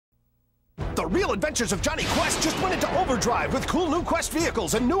real adventures of Jonny Quest just went into overdrive with cool new Quest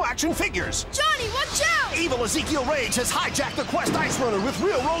vehicles and new action figures. Johnny, watch out! Evil Ezekiel Rage has hijacked the Quest Ice Runner with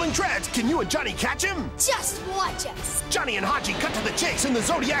real rolling treads. Can you and Johnny catch him? Just watch us. Johnny and Haji cut to the chase in the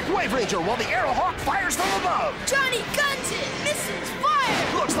Zodiac Wave Ranger while the Arrowhawk fires from above. Johnny guns it, misses,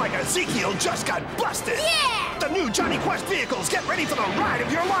 fire! Looks like Ezekiel just got busted. Yeah! The new Jonny Quest vehicles, get ready for the ride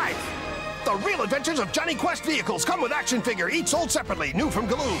of your life. The real adventures of Jonny Quest vehicles come with action figure, each sold separately, new from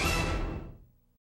Galoob.